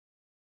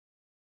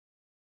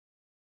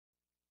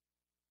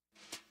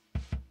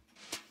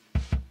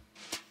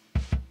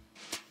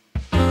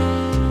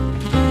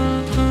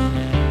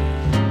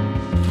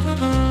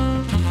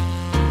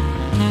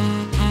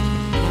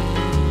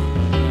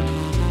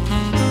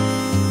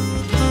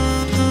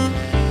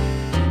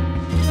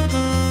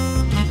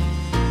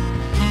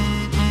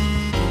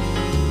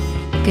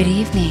Good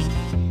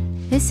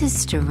evening. This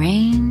is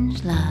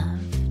StrangeLove,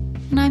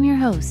 and I'm your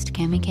host,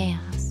 Cami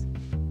Kaos.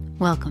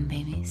 Welcome,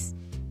 babies.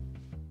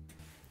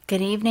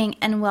 Good evening,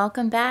 and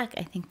welcome back.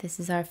 I think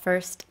this is our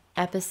first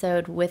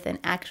episode with an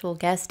actual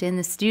guest in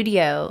the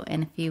studio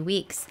in a few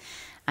weeks.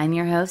 I'm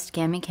your host,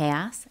 Cami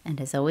Kaos, and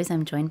as always,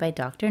 I'm joined by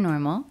Dr.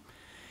 Normal.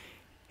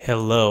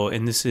 Hello,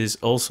 and this is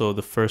also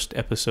the first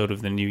episode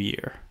of the new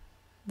year.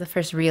 The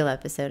first real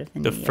episode of the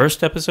new year. The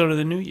first episode of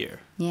the new year.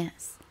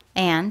 Yes.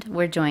 And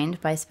we're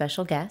joined by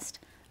special guest,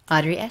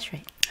 Audrey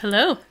Eschright.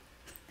 Hello.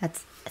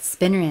 That's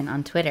Spinnerin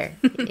on Twitter,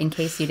 in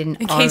case you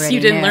didn't In already case you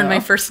didn't know. learn my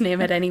first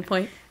name at any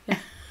point. Yeah.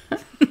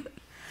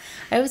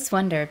 I always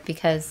wonder,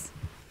 because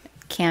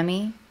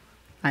Cami,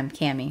 I'm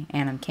Cami,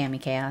 and I'm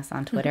Cami Kaos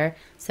on Twitter,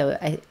 so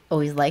I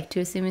always like to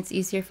assume it's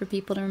easier for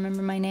people to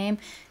remember my name.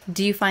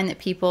 Do you find that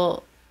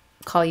people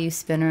call you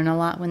Spinnerin a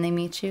lot when they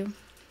meet you?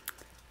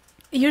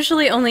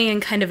 Usually only in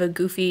kind of a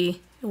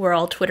goofy, we're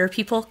all Twitter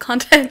people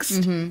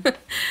context.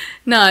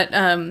 Not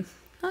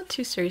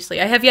too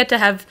seriously. I have yet to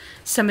have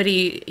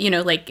somebody,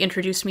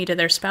 introduce me to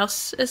their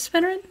spouse as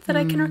Spinnerin that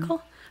I can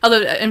recall.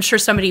 Although I'm sure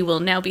somebody will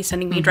now be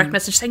sending me a direct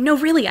message saying, no,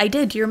 really, I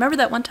did. Do you remember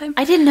that one time?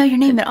 I didn't know your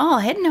name at all.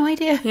 I had no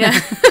idea. Yeah.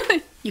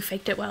 You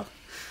faked it well.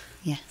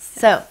 Yes.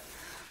 So,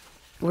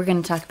 we're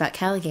going to talk about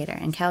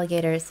Calagator, and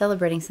Calagator is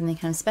celebrating something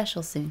kind of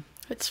special soon.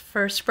 Its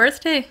first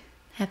birthday.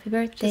 Happy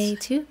birthday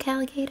to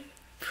Calagator.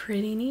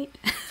 Pretty neat.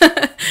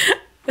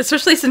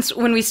 Especially since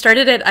when we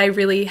started it, I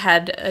really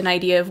had an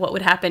idea of what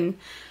would happen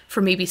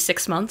for maybe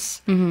 6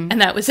 months. And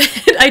that was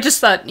it. I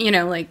just thought,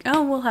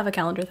 oh, we'll have a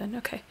calendar then.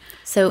 Okay.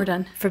 So, we're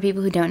done. For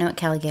people who don't know what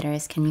Calagator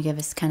is, can you give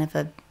us kind of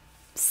a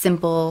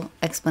simple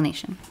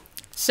explanation?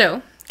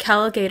 So,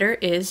 Calagator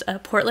is a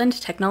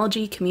Portland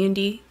technology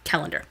community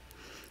calendar.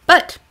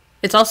 But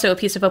it's also a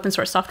piece of open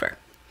source software.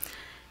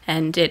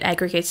 And it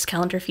aggregates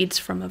calendar feeds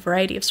from a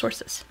variety of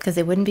sources. Because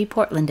it wouldn't be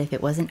Portland if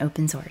it wasn't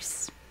open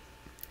source.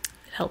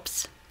 It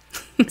helps.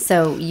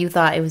 So you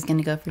thought it was going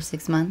to go for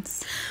 6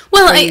 months?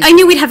 Well, I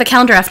knew we'd have a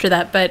calendar after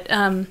that, but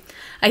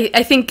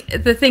I think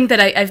the thing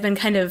that I've been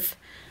kind of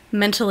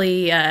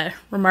mentally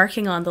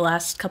remarking on the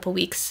last couple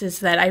weeks is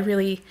that I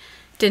really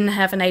didn't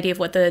have an idea of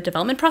what the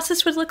development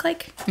process would look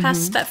like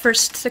past that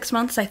first 6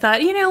 months. I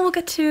thought, we'll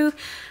get to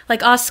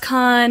like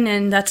OSCON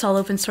and that's all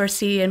open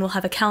sourcey and we'll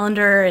have a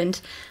calendar and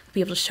we'll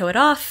be able to show it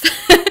off.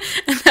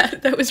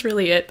 And that was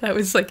really it. That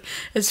was like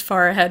as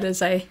far ahead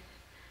as I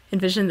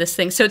envisioned this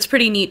thing. So it's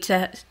pretty neat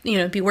to,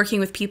 be working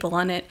with people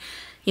on it,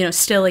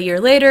 still a year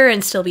later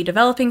and still be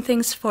developing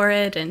things for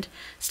it and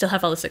still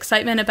have all this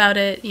excitement about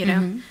it,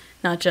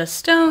 not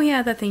just, oh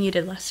yeah, that thing you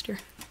did last year.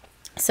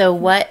 So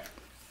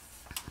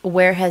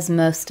where has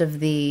most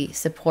of the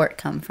support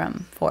come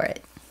from for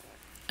it?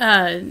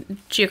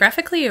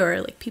 Geographically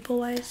or like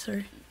people-wise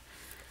or?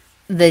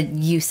 The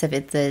use of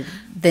it, the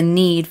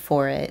need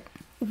for it.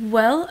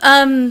 Well,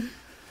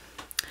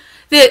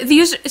 the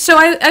user. So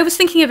I was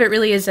thinking of it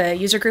really as a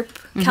user group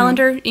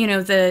calendar.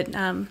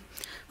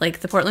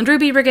 Like the Portland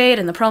Ruby Brigade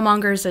and the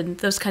Pearlmongers and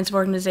those kinds of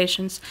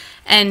organizations.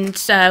 And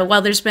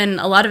while there's been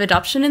a lot of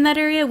adoption in that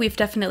area, we've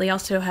definitely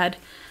also had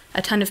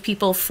a ton of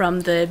people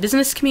from the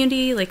business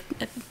community, like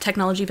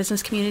technology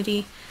business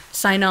community,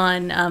 sign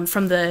on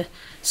from the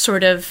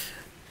sort of,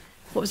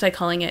 what was I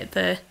calling it?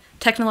 The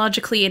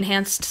technologically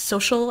enhanced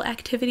social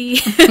activity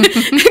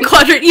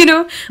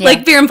quadrant,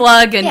 like Beer and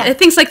Blog and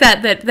things like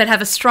that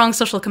have a strong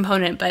social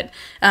component, but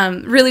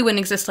really wouldn't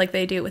exist like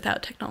they do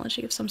without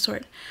technology of some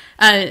sort.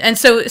 And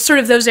so sort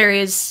of those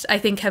areas, I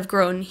think, have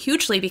grown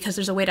hugely because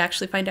there's a way to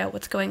actually find out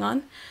what's going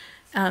on.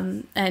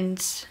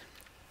 And,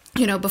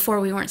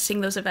 before we weren't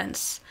seeing those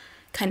events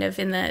kind of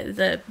in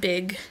the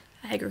big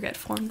aggregate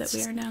form that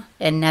we are now.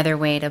 Another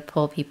way to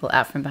pull people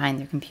out from behind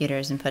their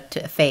computers and put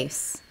a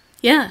face.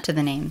 Yeah. To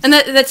the names. And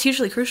that's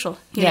usually crucial.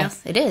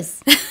 Yes, it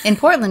is. In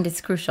Portland,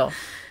 it's crucial.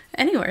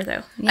 Anywhere,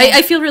 though. Yeah.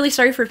 I feel really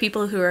sorry for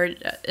people who are,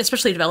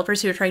 especially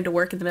developers who are trying to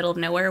work in the middle of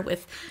nowhere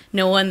with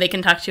no one they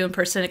can talk to in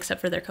person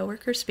except for their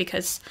coworkers,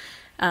 because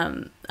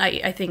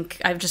I think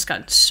I've just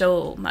gotten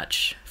so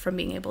much from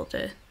being able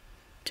to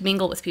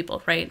mingle with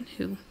people, right,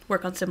 who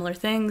work on similar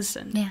things.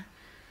 And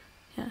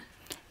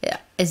Yeah.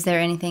 Is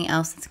there anything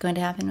else that's going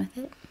to happen with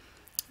it?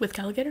 With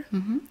Calagator?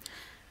 Mm-hmm.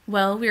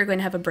 Well, we are going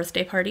to have a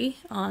birthday party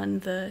on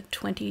the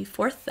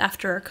 24th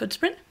after our code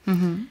sprint.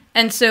 Mm-hmm.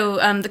 And so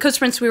the code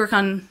sprints, we work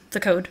on the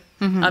code,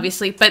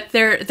 obviously, but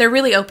they're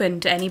really open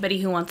to anybody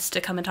who wants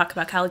to come and talk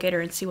about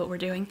Calagator and see what we're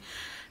doing.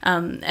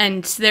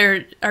 And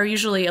there are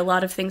usually a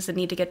lot of things that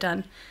need to get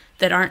done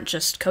that aren't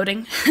just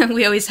coding.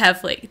 We always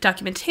have like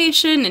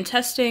documentation and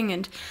testing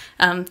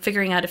and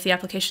figuring out if the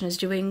application is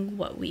doing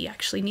what we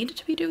actually need it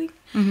to be doing.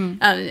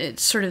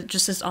 It's sort of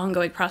just this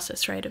ongoing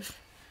process, right, of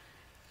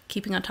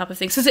keeping on top of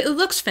things, because it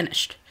looks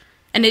finished,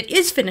 and it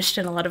is finished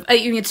in a lot of,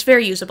 it's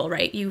very usable,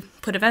 right? You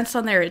put events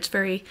on there, it's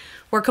very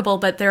workable,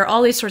 but there are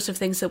all these sorts of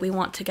things that we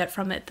want to get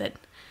from it that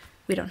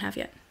we don't have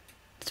yet,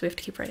 so we have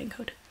to keep writing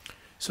code.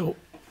 So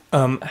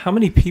how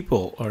many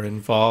people are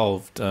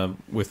involved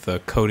with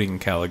coding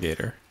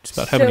Calagator? Just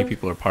about how many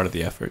people are part of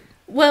the effort?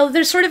 Well,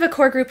 there's sort of a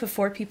core group of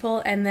 4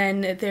 people, and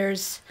then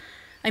there's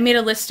I made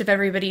a list of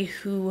everybody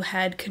who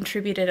had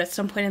contributed at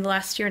some point in the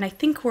last year, and I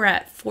think we're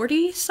at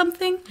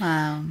 40-something.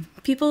 Wow.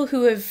 People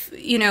who have,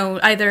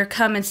 either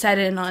come and sat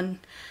in on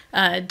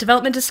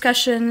development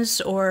discussions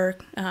or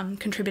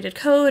contributed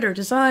code or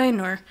design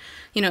or,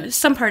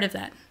 some part of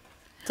that.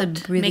 It's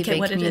a really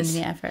big community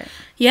effort.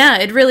 Yeah,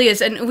 it really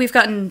is. And we've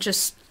gotten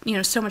just,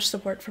 so much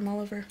support from all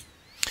over.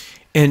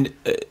 And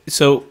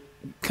so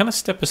kind of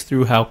step us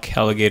through how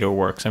Calagator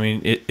works. I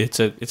mean, it's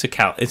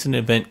an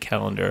event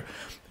calendar,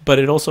 but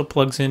it also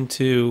plugs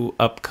into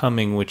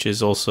Upcoming, which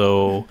is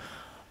also,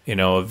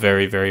 a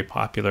very, very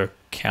popular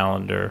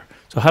calendar.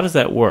 So how does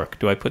that work?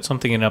 Do I put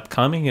something in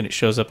Upcoming and it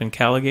shows up in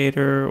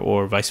Calagator,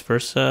 or vice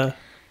versa?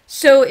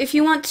 So if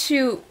you want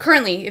to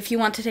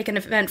take an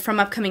event from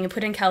Upcoming and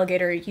put in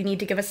Calagator, you need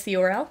to give us the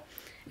URL,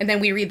 and then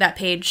we read that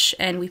page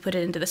and we put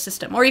it into the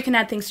system. Or you can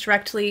add things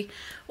directly,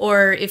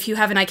 or if you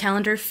have an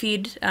iCalendar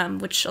feed,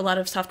 which a lot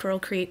of software will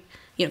create,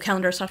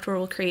 calendar software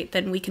will create,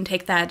 then we can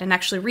take that and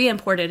actually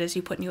re-import it as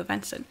you put new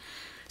events in.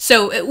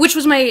 So, which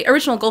was my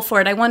original goal for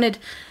it. I wanted,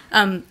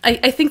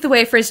 I think the way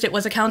I phrased it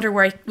was a calendar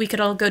where we could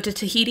all go to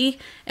Tahiti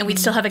and we'd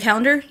still have a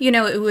calendar.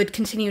 It would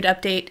continue to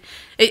update.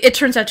 It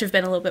turns out to have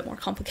been a little bit more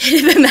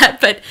complicated than that,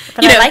 but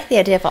I like the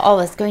idea of all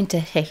of us going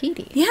to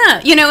Tahiti.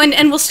 Yeah,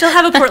 and we'll still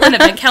have a Portland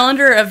event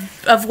calendar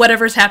of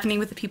whatever's happening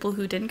with the people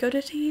who didn't go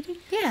to Tahiti.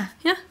 Yeah.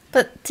 Yeah.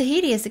 But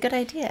Tahiti is a good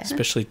idea.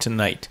 Especially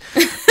tonight.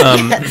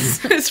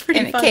 Yes. It's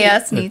pretty fun.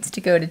 Chaos needs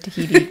to go to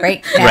Tahiti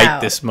right now.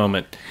 Right this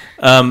moment.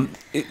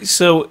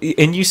 So,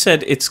 and you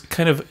said it's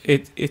kind of,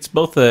 it's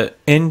both a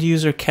end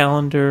user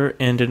calendar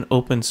and an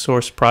open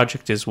source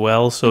project as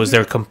well. So is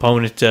there a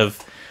component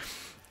of,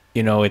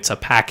 it's a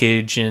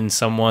package and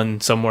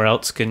someone somewhere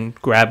else can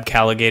grab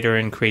Calagator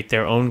and create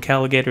their own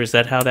Calagator? Is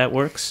that how that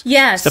works?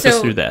 Yeah. Step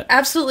us through that.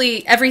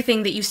 Absolutely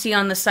everything that you see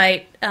on the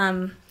site,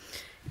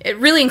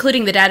 really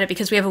including the data,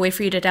 because we have a way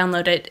for you to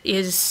download it,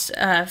 is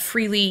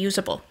freely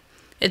usable.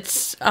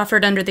 It's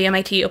offered under the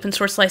MIT open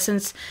source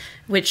license,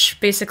 which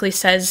basically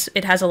says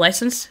it has a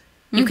license.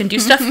 You can do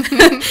stuff.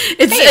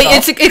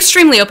 It's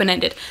extremely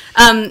open-ended.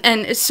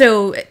 And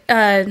so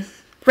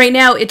right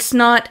now it's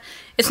not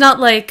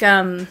like,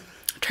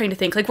 trying to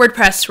think, like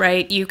WordPress,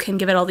 right? You can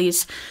give it all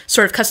these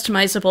sort of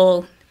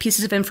customizable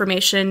pieces of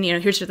information.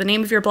 Here's the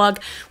name of your blog.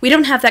 We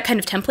don't have that kind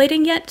of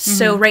templating yet.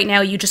 So right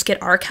now you just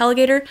get our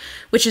Calagator,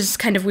 which is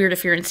kind of weird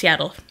if you're in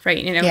Seattle,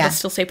 right? Let's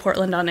still say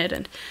Portland on it.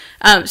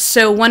 And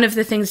so one of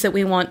the things that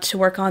we want to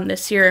work on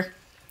this year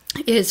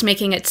is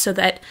making it so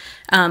that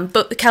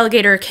but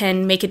Calagator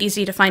can make it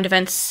easy to find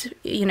events,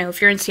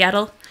 if you're in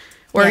Seattle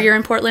or you're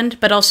in Portland,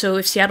 but also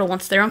if Seattle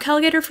wants their own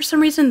Calagator for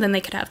some reason, then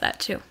they could have that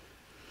too.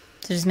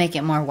 So just make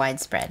it more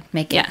widespread.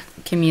 Make it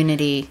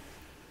community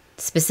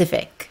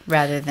specific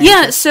rather than...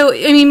 Yeah, so,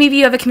 maybe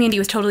you have a community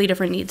with totally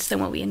different needs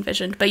than what we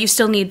envisioned, but you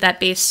still need that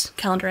base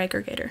calendar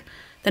aggregator.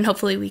 Then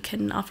hopefully we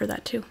can offer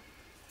that too.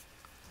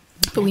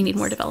 But we need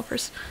more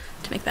developers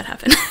to make that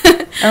happen.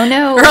 Oh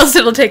no. Or else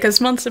it'll take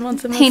us months and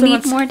months and months They and need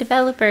months. more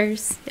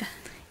developers. Yeah.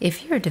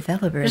 If you're a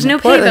developer There's in no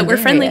the pay, but Portland we're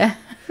friendly. area,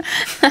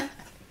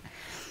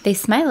 they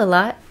smile a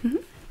lot. Mm-hmm.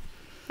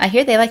 I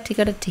hear they like to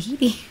go to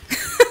Tahiti.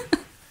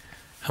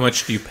 How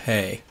much do you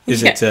pay?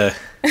 Is it...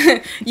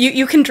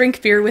 You can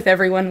drink beer with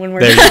everyone when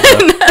we're there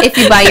done. You go. If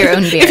you buy your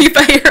own beer. If you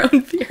buy your own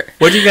beer.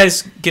 Where do you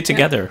guys get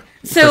together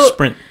for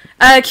Sprint?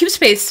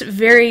 CubeSpace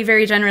very,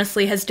 very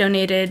generously has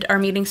donated our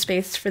meeting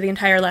space for the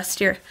entire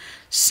last year.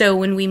 So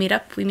when we meet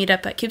up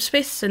at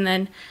CubeSpace, and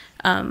then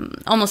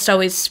almost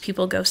always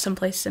people go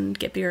someplace and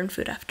get beer and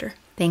food after.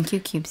 Thank you,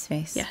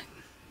 CubeSpace. Yeah,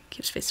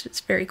 CubeSpace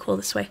is very cool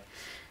this way.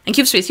 And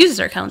CubeSpace uses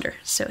our calendar,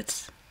 so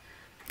it's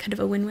kind of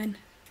a win-win.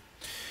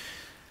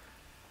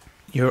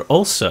 You're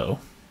also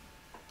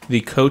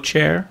the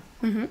co-chair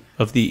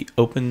of the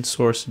Open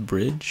Source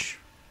Bridge.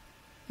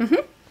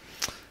 Mm-hmm.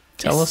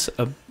 Tell us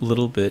a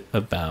little bit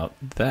about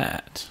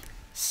that.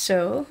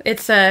 So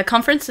it's a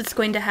conference that's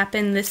going to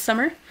happen this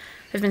summer.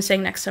 I've been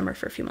saying next summer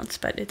for a few months,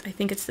 but I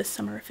think it's this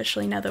summer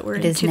officially now that we're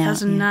in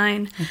 2009.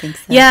 Now, yeah. I think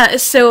so. Yeah,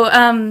 so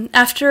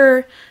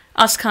after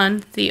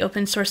OSCON, the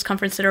open source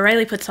conference that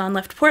O'Reilly puts on,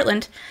 left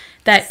Portland,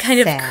 that kind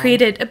of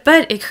created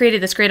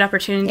this great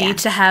opportunity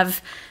to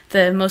have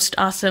the most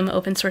awesome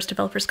open source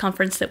developers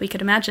conference that we could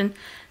imagine.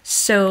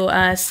 So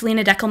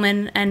Selena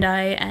Deckelman and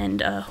I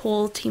and a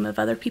whole team of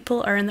other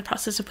people are in the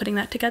process of putting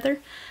that together.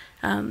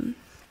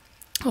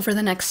 Over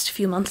the next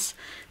few months,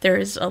 there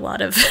is a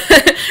lot of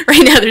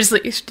right now. There's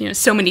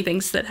so many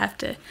things that have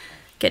to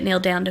get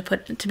nailed down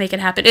to make it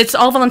happen. It's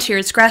all volunteer.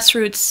 It's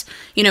grassroots.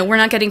 We're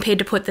not getting paid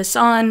to put this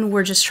on.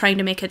 We're just trying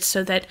to make it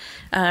so that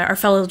our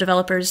fellow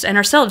developers and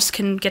ourselves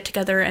can get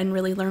together and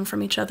really learn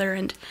from each other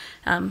and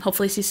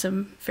hopefully see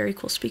some very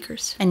cool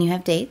speakers. And you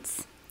have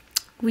dates?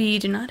 We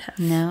do not have.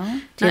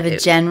 No? Do you have a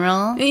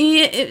general?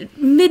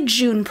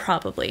 Mid-June,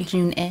 probably.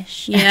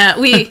 June-ish? Yeah,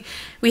 we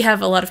have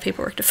a lot of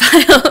paperwork to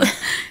file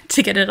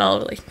to get it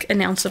all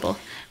announceable.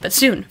 But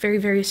soon, very,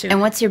 very soon.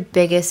 And what's your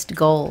biggest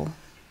goal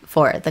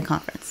for the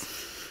conference?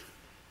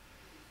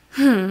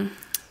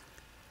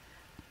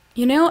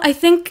 I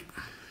think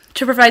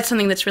to provide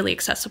something that's really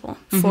accessible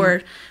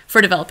for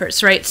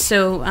developers, right?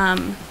 So,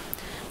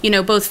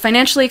 both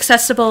financially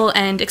accessible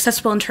and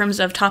accessible in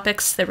terms of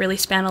topics that really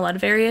span a lot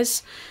of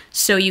areas.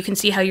 So you can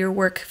see how your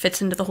work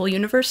fits into the whole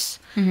universe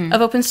of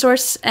open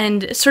source.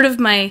 And sort of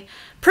my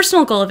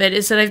personal goal of it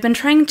is that I've been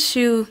trying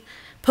to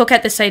poke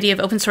at this idea of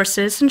open source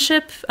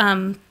citizenship,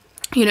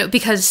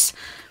 because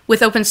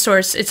with open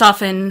source, it's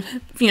often,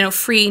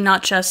 free,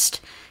 not just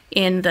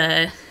in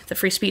the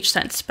free speech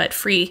sense, but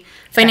free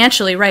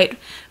financially, right?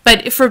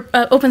 But for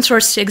open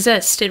source to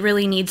exist, it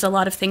really needs a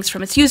lot of things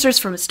from its users,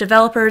 from its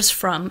developers,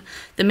 from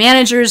the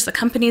managers, the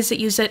companies that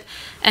use it.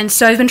 And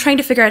so I've been trying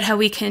to figure out how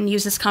we can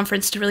use this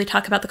conference to really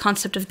talk about the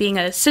concept of being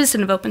a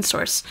citizen of open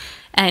source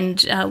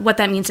and what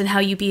that means and how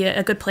you be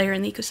a good player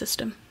in the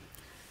ecosystem.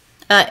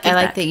 I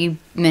like that you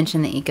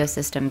mentioned the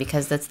ecosystem,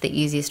 because that's the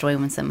easiest way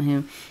when someone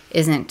who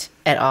isn't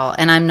at all,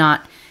 and I'm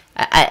not,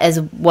 as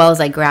well as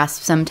I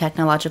grasp some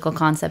technological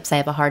concepts, I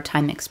have a hard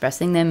time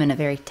expressing them in a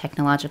very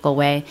technological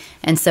way.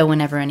 And so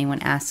whenever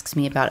anyone asks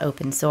me about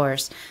open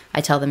source,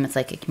 I tell them it's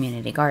like a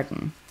community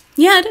garden.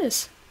 Yeah, it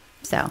is.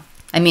 So,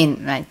 I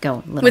mean, I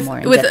go a little more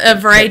in with depth, a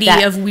variety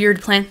of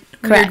weird plants.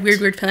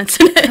 Weird plants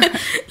in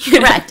it.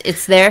 Correct.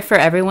 It's there for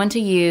everyone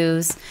to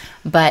use,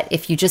 but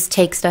if you just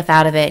take stuff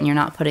out of it and you're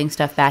not putting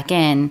stuff back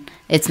in,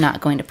 it's not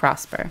going to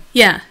prosper.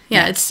 Yeah.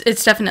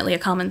 It's definitely a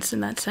commons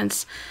in that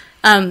sense.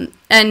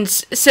 And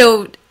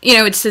so,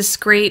 it's this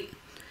great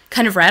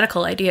kind of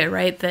radical idea,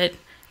 right? That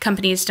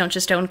companies don't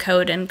just own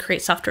code and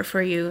create software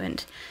for you.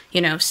 And,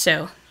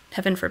 so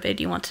heaven forbid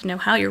you want to know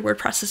how your word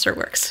processor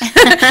works,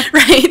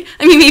 right?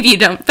 I mean, maybe you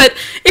don't, but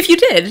if you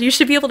did, you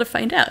should be able to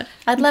find out.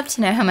 I'd love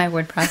to know how my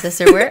word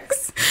processor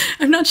works.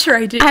 I'm not sure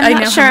I do. I'm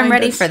not sure I'm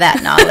ready for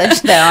that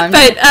knowledge, though.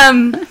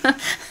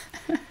 But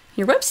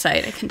your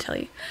website, I can tell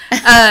you.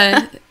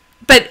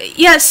 But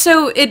yeah,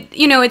 so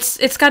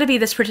it's got to be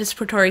this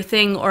participatory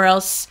thing, or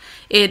else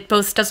it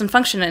both doesn't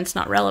function and it's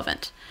not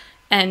relevant.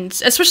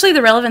 And especially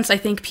the relevance, I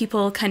think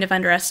people kind of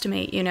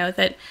underestimate,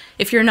 that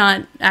if you're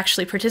not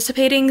actually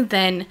participating,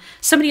 then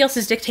somebody else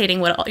is dictating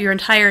what your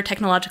entire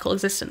technological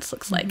existence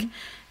looks like.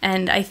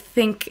 And I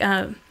think,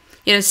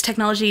 as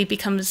technology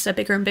becomes a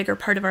bigger and bigger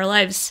part of our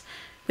lives,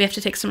 we have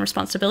to take some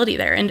responsibility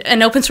there.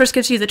 And open source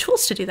gives you the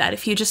tools to do that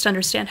if you just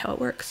understand how it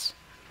works.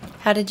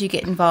 How did you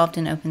get involved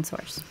in open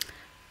source?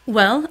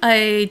 Well,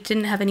 I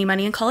didn't have any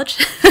money in college,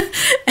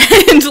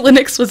 and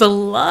Linux was a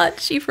lot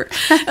cheaper.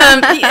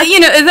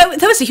 That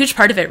was a huge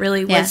part of it,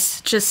 really, was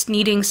just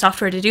needing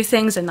software to do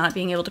things and not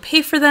being able to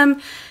pay for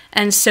them.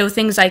 And so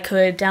things I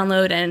could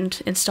download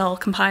and install,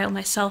 compile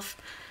myself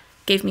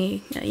gave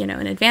me, an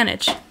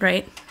advantage,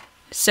 right?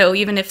 So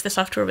even if the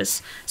software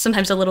was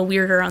sometimes a little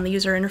weirder on the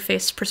user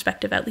interface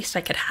perspective, at least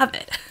I could have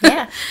it.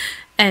 Yeah.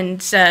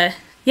 And so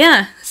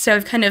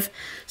I've kind of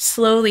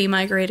slowly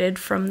migrated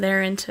from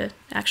there into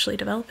actually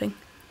developing.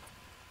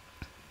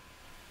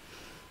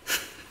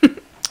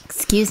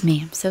 Excuse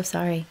me, I'm so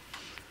sorry.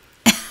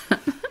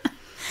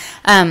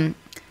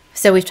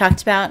 So we've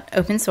talked about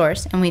open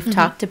source, and we've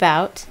talked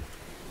about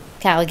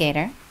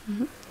Calagator.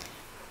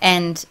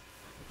 And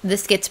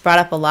this gets brought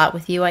up a lot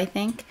with you, I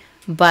think,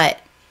 but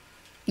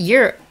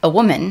you're a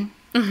woman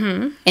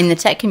in the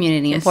tech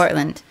community in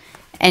Portland.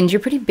 And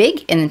you're pretty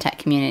big in the tech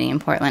community in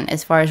Portland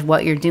as far as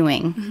what you're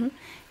doing.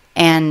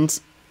 And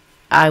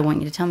I want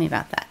you to tell me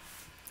about that.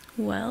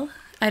 Well,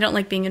 I don't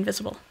like being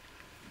invisible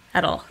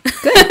at all.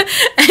 Good.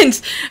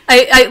 And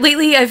I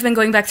lately I've been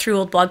going back through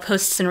old blog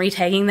posts and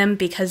retagging them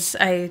because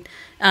a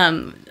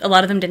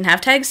lot of them didn't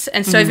have tags.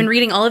 And so I've been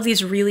reading all of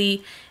these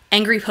really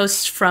angry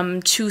posts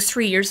from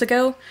 2-3 years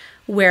ago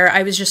where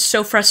I was just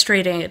so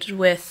frustrated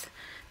with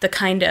the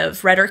kind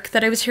of rhetoric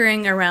that I was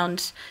hearing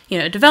around,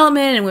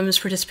 development and women's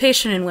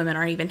participation, and women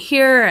aren't even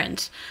here,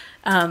 and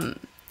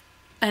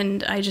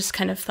I just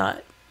kind of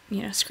thought,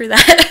 screw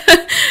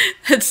that.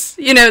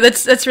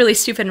 that's really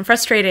stupid and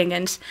frustrating,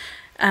 and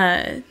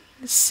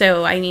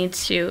so I need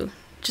to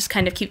just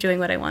kind of keep doing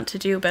what I want to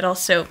do, but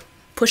also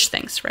push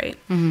things, right?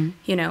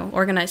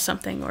 Organize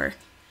something or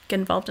get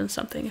involved in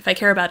something. If I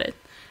care about it,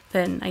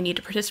 then I need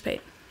to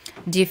participate.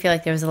 Do you feel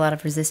like there was a lot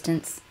of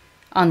resistance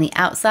on the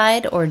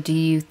outside, or do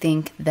you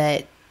think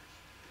that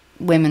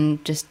women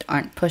just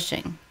aren't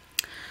pushing?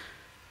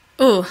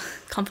 Oh,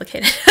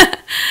 complicated.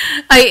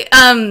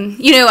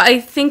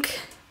 I think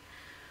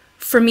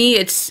for me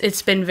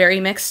it's been very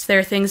mixed. There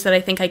are things that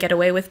I think I get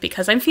away with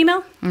because I'm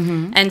female,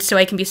 and so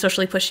I can be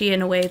socially pushy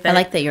in a way that... I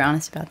like that you're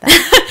honest about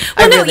that.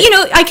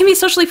 Well, I can be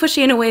socially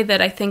pushy in a way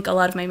that I think a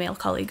lot of my male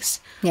colleagues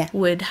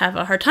would have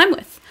a hard time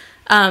with.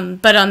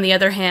 But on the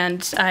other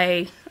hand,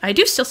 I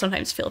do still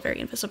sometimes feel very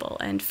invisible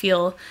and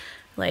feel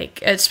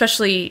like,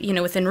 especially,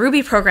 within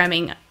Ruby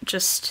programming,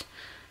 just,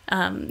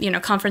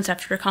 conference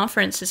after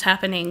conference is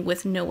happening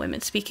with no women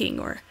speaking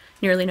or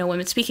nearly no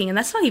women speaking. And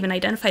that's not even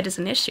identified as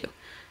an issue.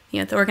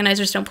 The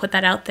organizers don't put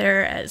that out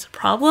there as a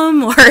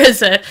problem or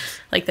as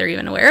they're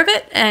even aware of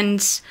it. And,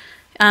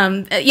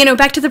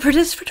 back to the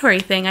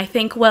participatory thing, I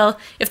think, well,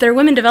 if there are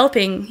women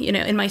developing,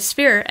 in my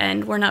sphere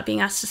and we're not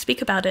being asked to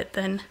speak about it,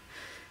 then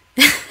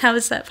how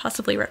is that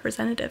possibly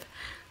representative?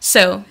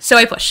 So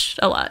I push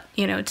a lot,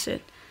 to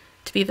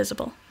be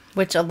visible.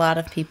 Which a lot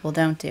of people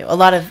don't do. A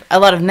lot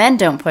of men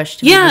don't push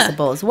to be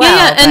visible as well.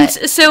 Yeah. And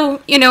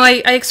so,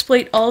 I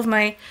exploit all of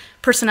my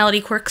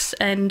personality quirks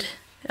and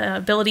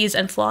abilities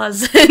and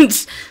flaws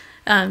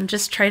and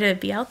just try to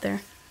be out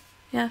there.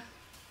 Yeah.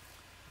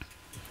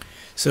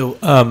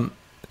 So,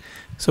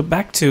 so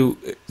back to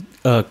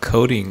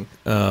coding.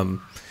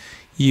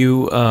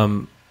 You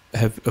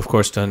have, of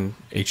course, done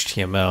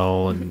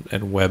HTML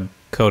and web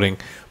coding,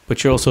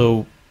 but you're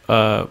also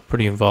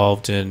pretty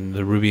involved in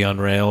the Ruby on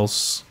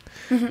Rails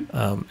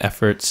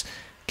efforts.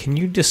 Can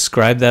you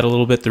describe that a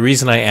little bit? The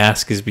reason I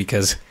ask is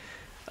because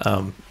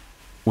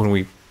when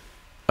we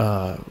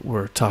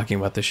were talking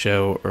about the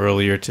show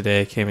earlier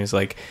today, Cami's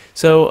like,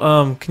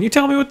 so can you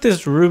tell me what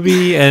this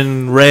Ruby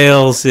and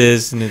Rails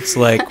is? And it's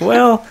like,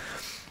 well,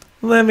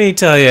 let me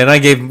tell you. And I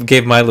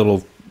gave my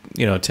little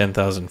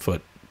 10,000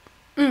 foot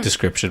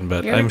description,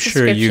 but Your I'm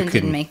sure you could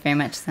didn't make very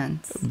much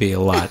sense. Be a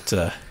lot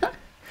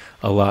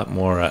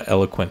more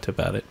eloquent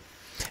about it.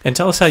 And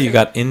tell us how you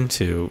got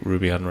into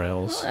Ruby on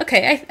Rails. Well,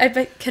 okay,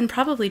 I can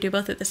probably do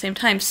both at the same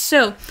time.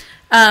 So,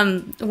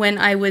 when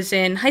I was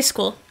in high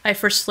school, I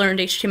first learned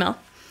HTML,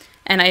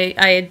 and I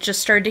had just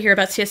started to hear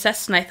about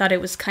CSS, and I thought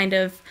it was kind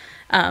of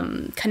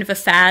a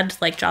fad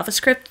like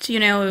JavaScript.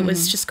 It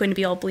was just going to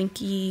be all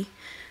blinky,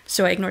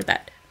 so I ignored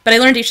that. But I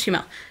learned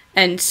HTML.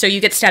 And so you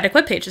get static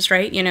web pages,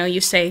 right?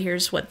 You say,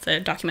 here's what the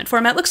document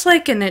format looks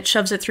like, and it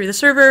shoves it through the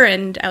server,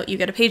 and out you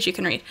get a page you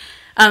can read.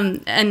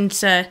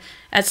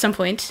 At some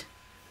point,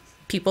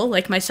 people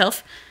like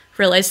myself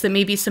realized that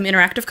maybe some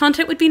interactive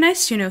content would be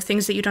nice,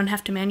 things that you don't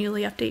have to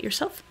manually update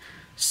yourself.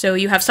 So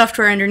you have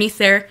software underneath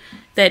there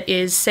that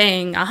is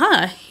saying,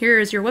 aha, here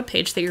is your web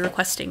page that you're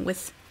requesting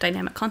with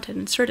dynamic content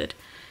inserted.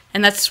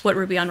 And that's what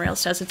Ruby on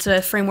Rails does. It's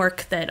a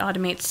framework that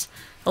automates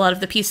a lot of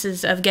the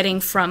pieces of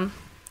getting from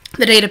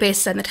the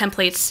database and the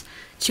templates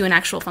to an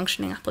actual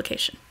functioning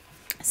application.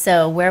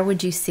 So where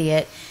would you see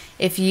it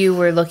if you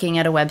were looking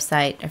at a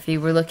website, if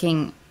you were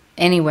looking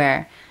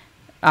anywhere,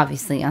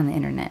 obviously on the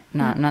internet?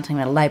 I'm not talking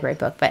about a library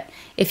book, but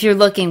if you're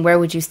looking, where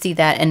would you see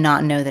that and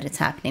not know that it's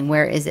happening?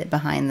 Where is it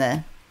behind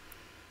the...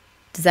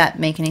 Does that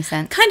make any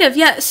sense? Kind of,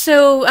 yeah.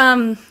 So,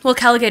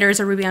 Calagator is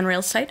a Ruby on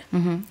Rails site.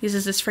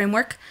 Uses this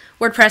framework.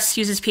 WordPress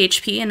uses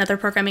PHP, another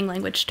programming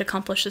language, to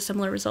accomplish a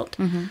similar result.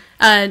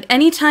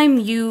 Anytime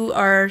you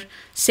are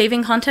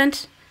saving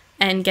content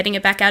and getting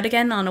it back out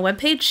again on a web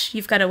page,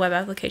 you've got a web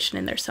application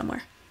in there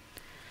somewhere.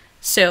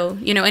 So,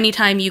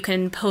 anytime you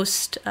can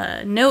post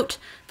a note,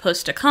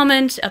 post a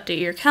comment, update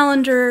your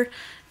calendar,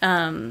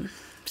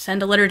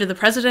 send a letter to the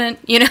president,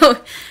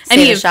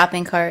 Save a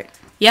shopping cart.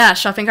 Yeah,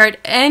 shopping cart.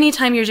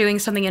 Anytime you're doing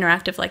something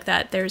interactive like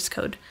that, there's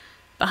code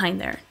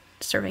behind there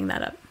serving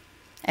that up.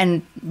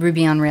 And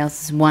Ruby on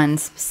Rails is one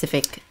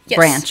specific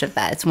branch of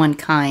that. It's one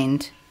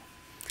kind.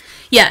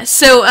 Yeah,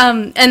 so,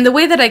 and the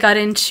way that I got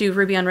into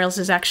Ruby on Rails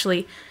is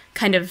actually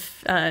kind of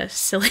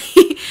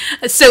silly.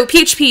 So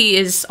PHP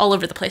is all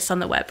over the place on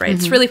the web, right?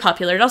 It's really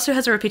popular. It also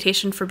has a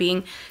reputation for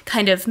being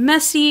kind of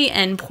messy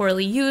and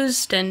poorly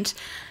used, and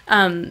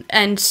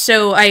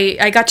so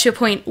I got to a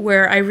point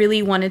where I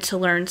really wanted to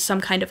learn some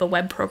kind of a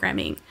web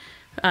programming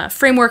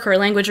framework or a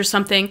language or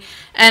something,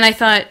 and I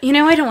thought,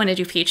 I don't want to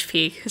do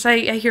PHP, because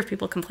I hear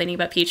people complaining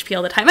about PHP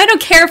all the time. I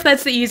don't care if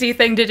that's the easy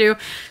thing to do,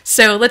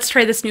 so let's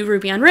try this new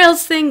Ruby on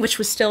Rails thing, which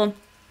was still,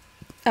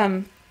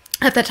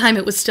 at that time,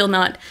 it was still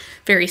not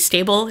very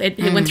stable. It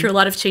went through a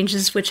lot of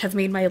changes, which have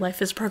made my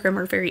life as a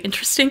programmer very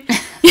interesting.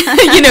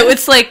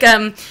 It's like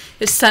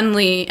it's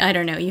suddenly, I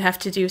don't know, you have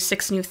to do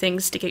 6 new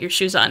things to get your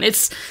shoes on.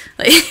 It's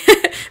like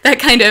that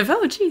kind of,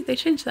 oh, gee, they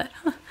changed that.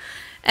 Huh.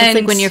 It's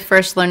like when you're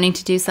first learning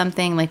to do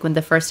something, like when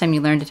the first time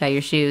you learn to tie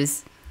your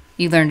shoes,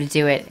 you learn to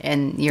do it,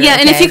 and you're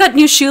and if you got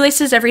new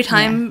shoelaces every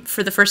time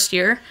for the first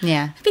year,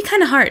 it'd be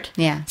kind of hard.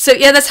 Yeah. So,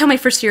 that's how my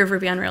first year of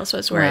Ruby on Rails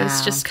was, where I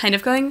was just kind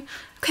of going,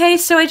 okay,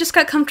 so I just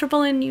got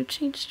comfortable and you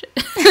changed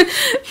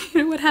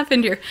it. What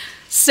happened here?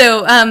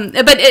 So,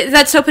 but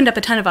that's opened up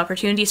a ton of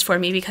opportunities for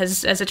me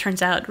because, as it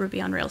turns out,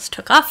 Ruby on Rails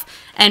took off,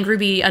 and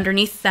Ruby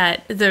underneath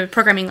that, the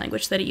programming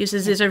language that it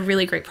uses, is a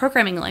really great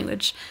programming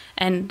language,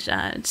 and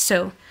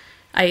so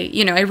I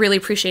really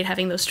appreciate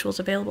having those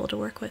tools available to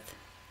work with.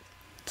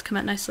 It's come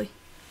out nicely.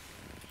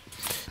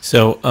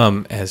 So,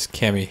 as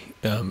Cami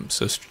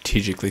so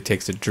strategically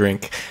takes a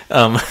drink,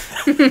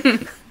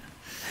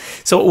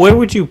 so where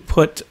would you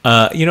put,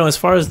 as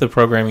far as the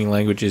programming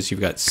languages,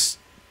 you've got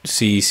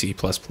C, C++,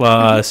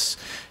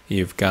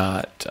 you've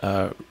got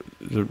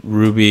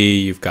Ruby,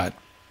 you've got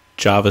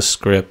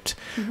JavaScript.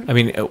 I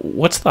mean,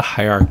 what's the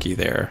hierarchy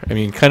there? I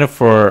mean, kind of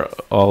for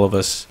all of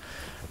us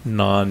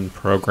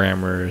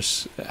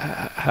non-programmers,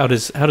 how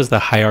does the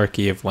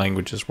hierarchy of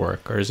languages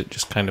work, or is it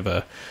just kind of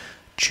a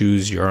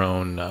choose your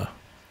own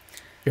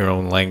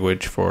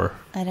language for?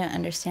 I don't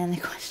understand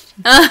the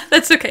question.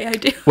 That's okay, I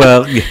do.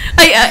 Well, yeah.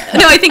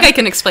 I think I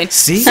can explain.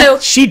 See, so,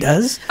 she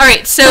does. All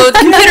right, so the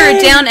computer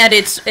down at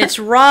its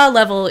raw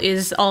level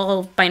is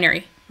all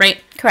binary,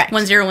 right? Correct.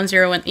 1 0 1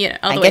 0 1. Yeah,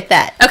 all the I way. get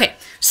that. Okay,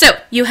 So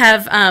you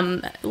have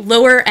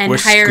lower and We're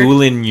higher.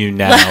 schooling you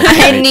now.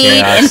 I Cami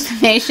need Kaos.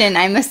 information.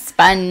 I'm a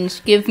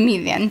sponge. Give me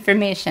the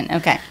information.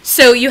 Okay.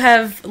 So you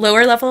have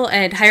lower level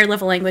and higher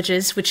level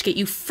languages, which get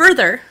you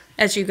further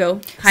as you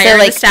go higher So, in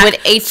the like, stack. would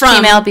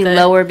HTML be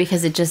lower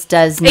because it just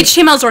does...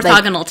 HTML is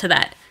orthogonal to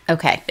that.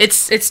 Okay.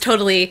 It's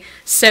totally...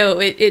 So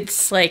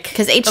it's like...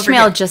 Because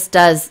HTML just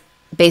does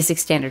basic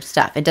standard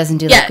stuff. It doesn't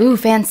do like, ooh,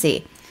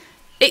 fancy.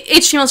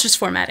 HTML is just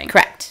formatting.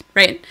 Correct.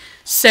 Right?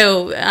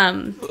 So...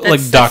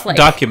 like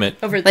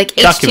document. Like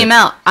Document.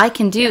 HTML. I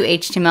can do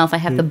HTML if I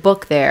have the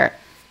book there.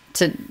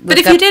 But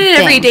if you did it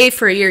every day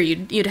for a year,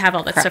 you'd have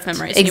all that stuff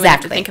memorized. And you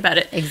wouldn't have to think about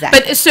it.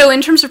 Exactly. But so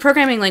in terms of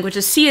programming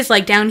languages, C is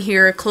like down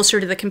here closer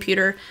to the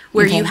computer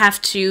where you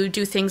have to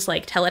do things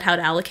like tell it how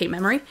to allocate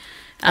memory.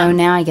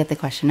 Now I get the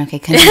question. Okay,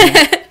 continue.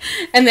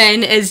 And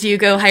then as you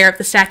go higher up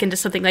the stack into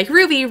something like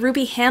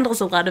Ruby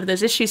handles a lot of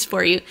those issues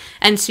for you.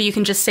 And so you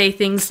can just say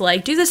things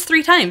like, do this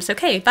 3 times.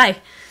 Okay, bye.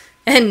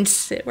 And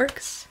it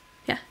works.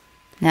 Yeah.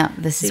 Now,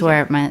 this is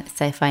where my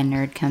sci-fi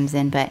nerd comes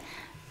in, but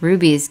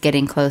Ruby is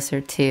getting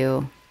closer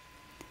to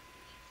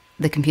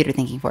the computer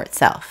thinking for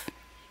itself.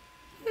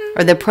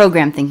 Or the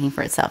program thinking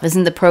for itself.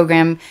 Isn't the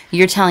program,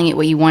 you're telling it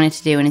what you want it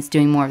to do and it's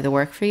doing more of the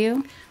work for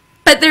you?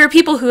 But there are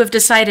people who have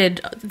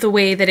decided the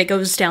way that it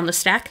goes down the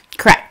stack.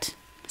 Correct.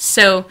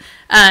 So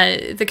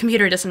the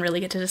computer doesn't really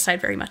get to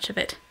decide very much of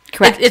it.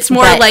 Correct. It's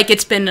more like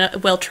it's been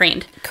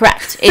well-trained.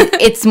 Correct.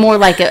 It's more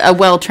like a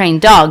well-trained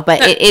dog, but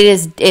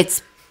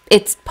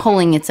it's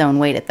pulling its own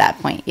weight at that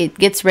point. It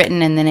gets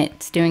written and then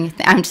it's doing...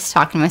 I'm just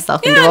talking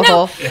myself into a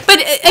hole. But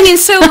I mean,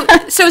 so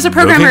as a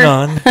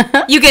programmer, Moving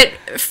on.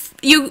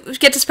 you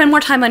get to spend more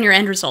time on your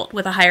end result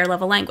with a higher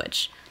level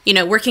language. You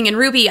know, working in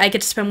Ruby, I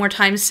get to spend more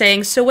time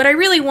saying, so what I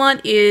really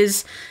want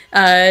is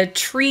a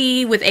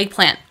tree with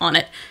eggplant on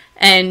it.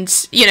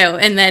 And, you know,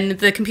 and then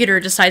the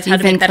computer decides how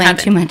to make that happen.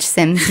 You've been playing too much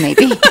Sims,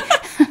 maybe.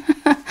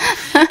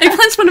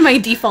 Eggplant's one of my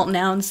default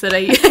nouns that I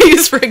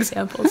use for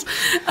examples.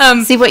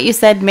 See, what you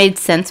said made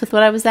sense with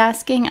what I was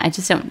asking. I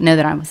just don't know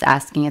that I was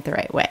asking it the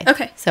right way.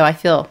 Okay. So I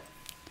feel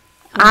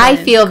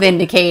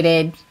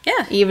vindicated.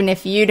 Yeah. Even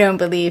if you don't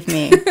believe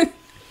me.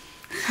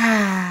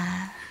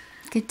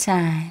 Good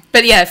time.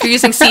 But yeah, if you're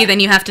using C,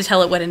 then you have to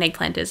tell it what an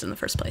eggplant is in the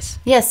first place.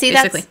 Yeah, see,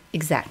 basically. that's...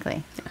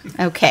 Exactly.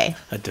 Okay.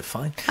 A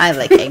define. I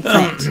like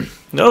eggplant.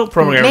 No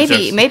problem.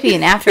 Maybe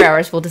in after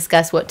hours we'll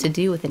discuss what to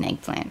do with an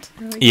eggplant.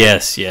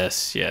 Yes.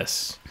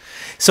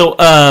 So,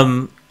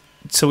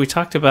 so we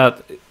talked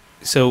about back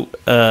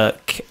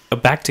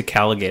to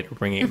Calagator,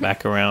 bringing it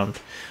back around.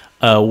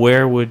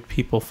 Where would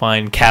people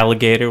find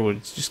Calagator? Would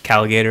it just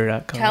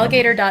Calagator.com?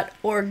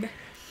 Calagator.org.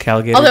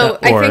 Calagator.org. Although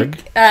I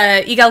think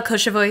Igal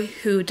Koshevoy,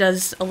 who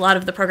does a lot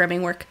of the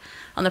programming work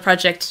on the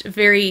project,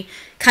 very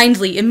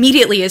kindly,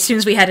 immediately, as soon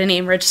as we had a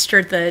name,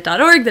 registered the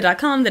 .org, the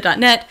 .com, the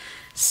 .net.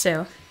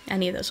 So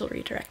any of those will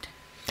redirect.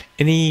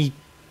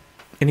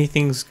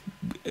 Anything's...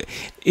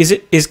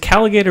 Is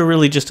Calagator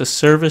really just a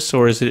service,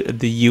 or is it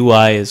the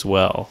UI as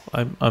well?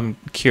 I'm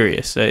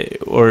curious. Are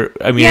you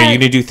going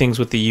to do things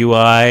with the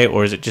UI,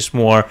 or is it just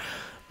more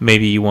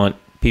maybe you want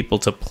people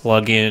to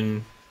plug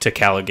in to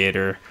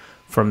Calagator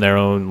from their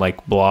own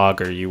like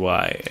blog or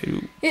UI?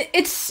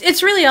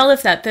 It's really all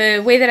of that.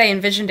 The way that I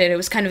envisioned it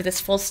was kind of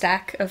this full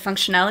stack of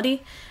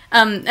functionality.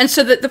 And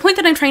so the point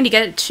that I'm trying to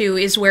get to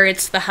is where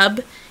it's the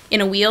hub in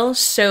a wheel.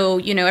 So,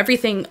 you know,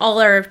 everything, all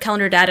our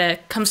calendar data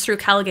comes through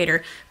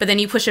Calagator, but then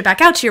you push it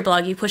back out to your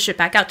blog, you push it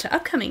back out to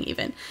Upcoming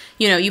even.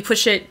 You know, you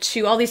push it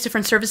to all these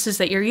different services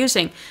that you're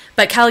using.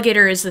 But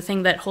Calagator is the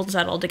thing that holds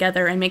that all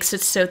together and makes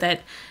it so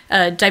that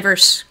a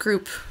diverse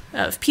group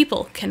of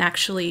people can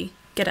actually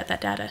get at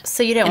that data.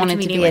 So you don't want it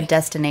to be a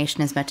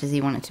destination as much as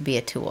you want it to be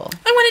a tool.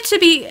 I want it to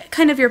be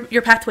kind of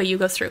your pathway you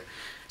go through.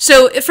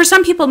 So for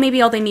some people,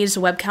 maybe all they need is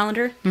a web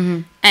calendar.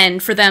 Mm-hmm.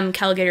 And for them,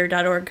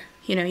 Calagator.org,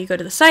 you know, you go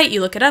to the site, you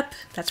look it up,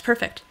 that's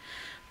perfect.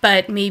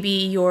 But maybe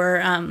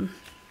you're,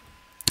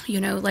 you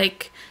know,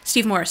 like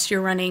Steve Morris,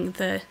 you're running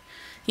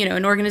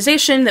an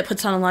organization that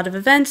puts on a lot of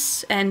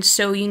events. And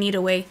so you need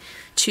a way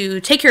to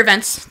take your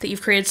events that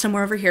you've created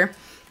somewhere over here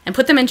and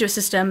put them into a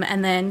system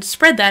and then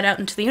spread that out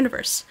into the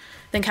universe.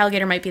 Then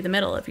Calagator might be the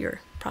middle of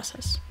your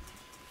process.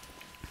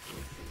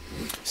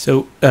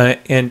 So,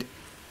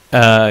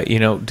 you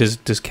know, does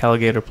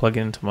Calagator plug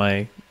into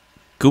my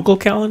Google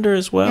Calendar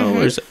as well? Mm-hmm.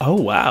 Or is oh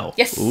wow,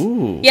 yes,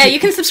 ooh, yeah, you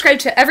can subscribe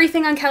to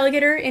everything on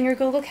Calagator in your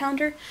Google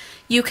Calendar.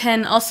 You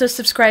can also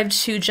subscribe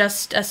to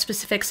just a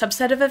specific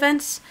subset of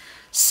events.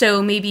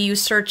 So maybe you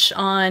search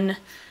on,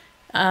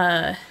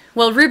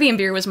 Ruby and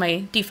Beer was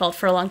my default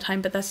for a long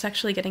time, but that's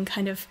actually getting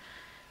kind of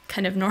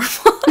normal.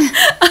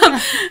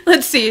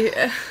 Let's see.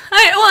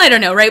 I don't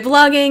know, right?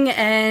 Blogging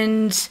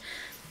and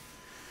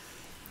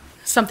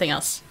something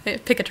else.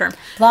 Pick a term.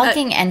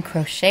 Blogging and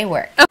crochet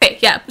work. Okay,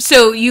 yeah.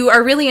 So you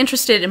are really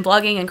interested in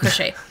blogging and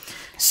crochet.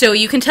 So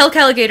you can tell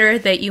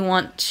Calagator that you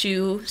want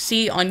to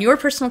see on your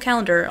personal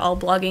calendar all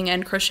blogging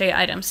and crochet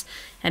items,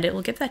 and it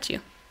will give that to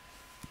you.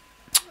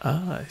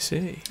 Ah, I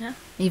see. Yeah.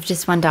 You've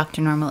just won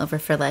Dr. Normal over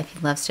for life. He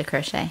loves to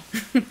crochet.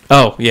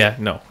 Oh, yeah,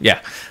 no,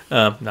 yeah.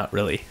 Not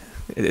really.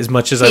 as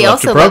much as I He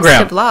love to also loves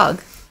program. to blog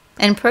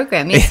and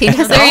program. Yes, he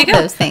does There all you of go.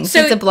 those things.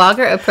 So- He's a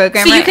blogger, a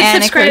programmer, you can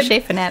and subscribe- a crochet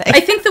fanatic. I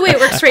think the way it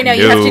works right now,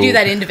 you have to No. do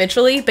that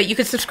individually, but you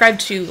could subscribe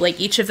to like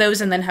each of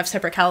those and then have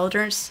separate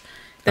calendars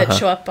that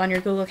show up on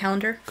your Google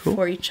Calendar Cool.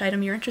 for each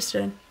item you're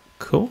interested in.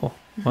 Cool.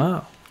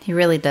 Wow. He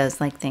really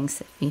does like things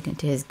that feed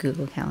into his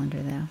Google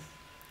Calendar, though.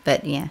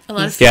 But yeah, A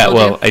lot of he's, Yeah, People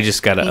well, do. I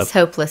just got to he's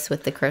hopeless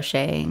with the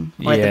crocheting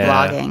or the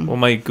blogging. Well,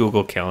 my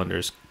Google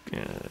Calendars,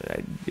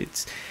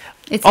 it's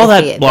It's all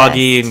that iffy at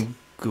blogging best. and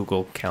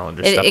Google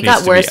Calendar It, stuff. it needs got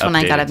to be worse when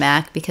I got a updated.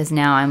 Mac because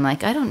now I'm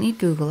like, I don't need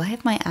Google. I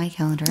have my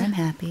iCalendar. I'm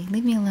happy.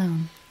 Leave me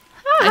alone.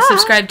 I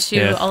subscribe to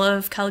Yeah. all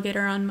of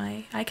Calagator on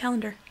my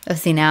iCalendar. Oh,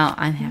 see, now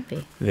I'm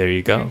happy. There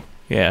you go.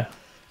 Yeah.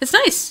 It's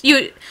nice.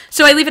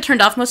 So I leave it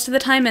turned off most of the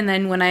time, and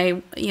then when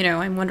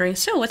I'm wondering,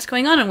 so what's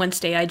going on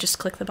Wednesday? I just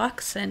click the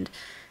box, and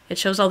it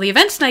shows all the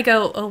events, and I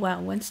go, oh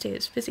wow, Wednesday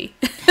is busy.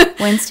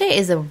 Wednesday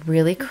is a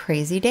really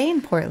crazy day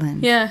in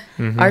Portland. Yeah.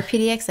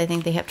 RPDX, I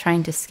think they kept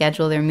trying to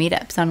schedule their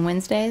meetups on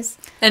Wednesdays.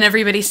 And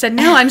everybody said,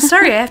 no, I'm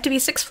sorry, I have to be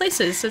 6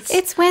 places.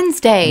 It's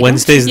Wednesday.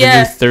 Wednesday's the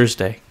Yeah. new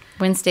Thursday.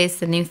 Wednesday's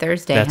the new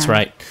Thursday. That's huh?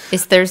 right.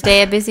 Is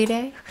Thursday a busy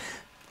day?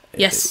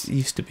 Yes. It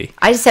used to be.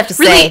 I just have to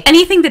Really, say,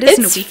 anything that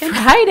isn't a it's weekend?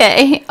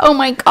 Friday. Oh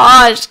my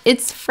gosh,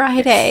 it's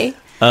Friday.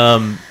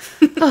 Oh,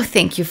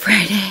 thank you,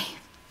 Friday.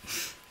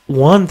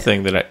 One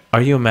thing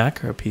are you a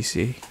Mac or a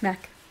PC?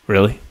 Mac.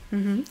 Really?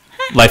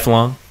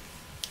 Lifelong?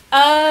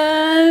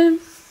 On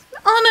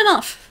and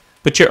off.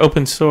 But you're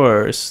open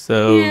source,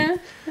 so Yeah.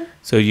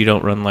 so you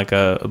don't run like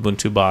a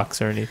Ubuntu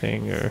box or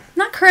anything, or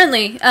Not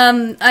currently.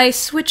 I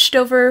switched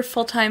over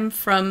full-time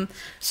from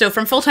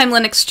full-time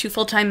Linux to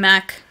full-time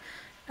Mac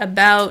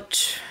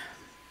about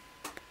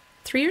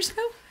 3 years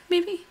ago,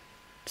 maybe?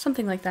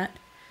 Something like that.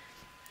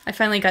 I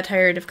finally got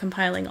tired of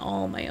compiling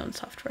all my own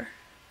software.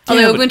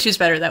 Although but Ubuntu's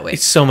better that way.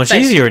 it's so much But-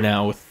 easier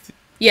now with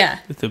Yeah.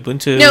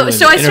 Ubuntu. No, and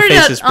so I the started interface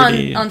out is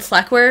pretty- on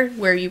Slackware,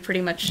 where you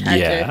pretty much had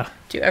Yeah. to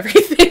do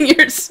everything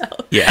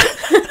yourself. Yeah.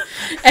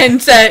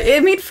 And so,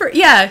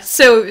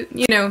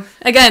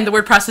 again, the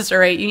word processor,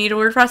 right? You need a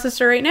word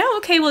processor right now?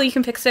 Okay, well, you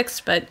can pick 6,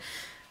 but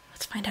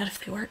let's find out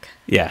if they work.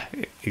 Yeah,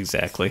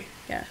 exactly.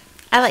 Yeah.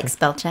 I like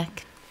spell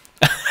check.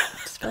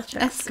 Spell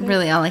check. That's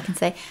really all I can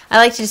say. I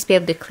like to just be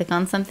able to click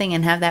on something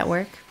and have that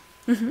work.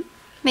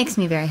 Makes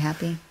me very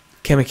happy.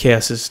 Cami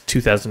Kaos'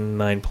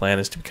 2009 plan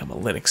is to become a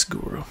Linux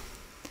guru.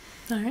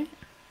 All right.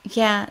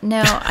 Yeah,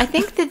 no, I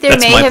think that there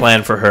That's may my have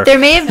plan for her. there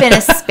may have been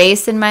a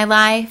space in my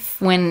life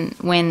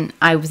when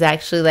I was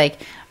actually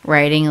like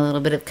writing a little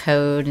bit of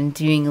code and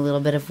doing a little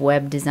bit of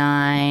web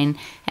design,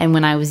 and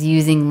when I was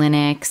using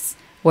Linux,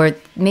 where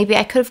maybe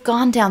I could have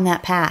gone down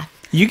that path.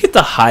 You get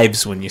the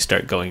hives when you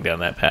start going down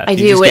that path. I You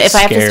do. just get If I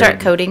have to scared. start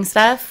coding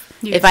stuff,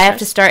 You if get I have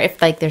to stressed. start,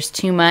 if like there's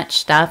too much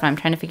stuff, I'm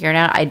trying to figure it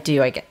out.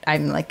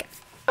 I'm like,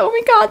 oh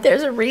my god,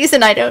 there's a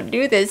reason I don't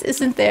do this,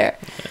 isn't there?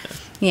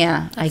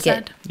 Yeah, I That's get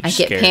sad. You're I get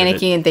scared of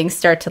panicky and things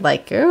start to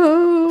like,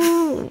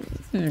 oh,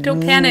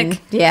 Don't panic.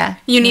 yeah.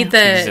 You need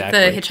the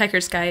Exactly.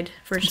 Hitchhiker's Guide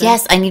version.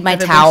 Yes, I need my of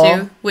Ubuntu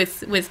towel.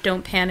 with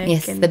Don't Panic.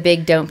 Yes, and, the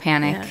big don't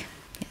panic. Yeah.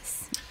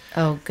 Yes.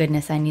 Oh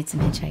goodness, I need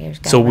some Hitchhiker's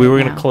Guide. So we were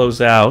right going now. to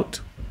close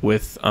out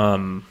with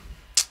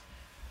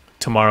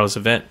tomorrow's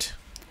event.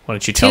 Why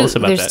don't you tell us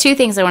about There's that? two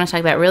things I want to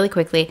talk about really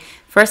quickly.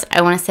 First,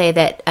 I want to say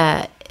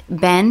that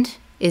Bend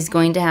is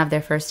going to have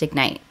their first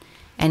Ignite,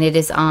 and it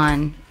is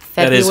on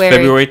That is February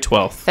February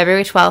 12th.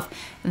 February 12th.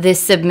 The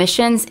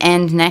submissions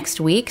end next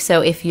week.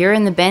 So if you're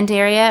in the Bend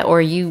area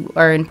or you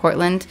are in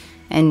Portland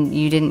and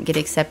you didn't get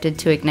accepted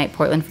to Ignite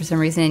Portland for some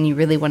reason and you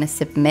really want to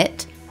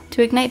submit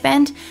to Ignite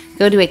Bend,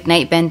 go to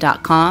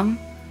ignitebend.com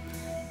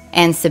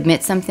and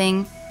submit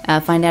something.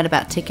 Find out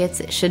about tickets.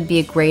 It should be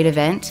a great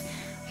event.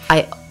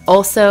 I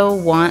also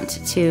want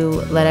to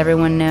let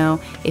everyone know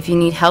if you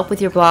need help with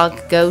your blog,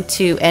 go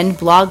to End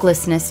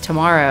Bloglessness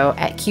tomorrow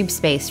at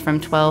CubeSpace from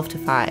 12 to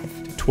 5.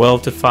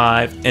 12 to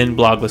 5, and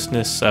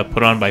bloglessness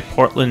put on by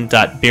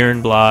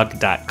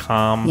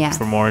portland.beerandblog.com Yeah.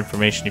 for more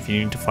information if you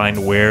need to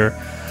find where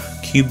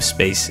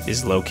CubeSpace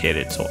is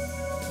located. So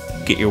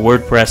get your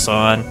WordPress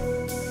on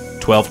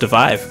 12 to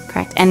 5.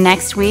 Correct. And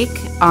next week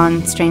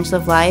on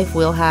StrangeLove Live,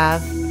 we'll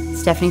have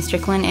Stephanie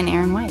Strickland and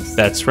Aaron Weiss.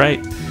 That's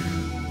right.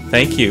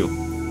 Thank you,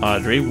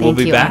 Audrey. We'll Thank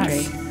be you, back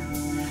Audrey.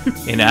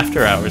 in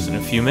After Hours in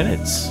a few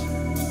minutes.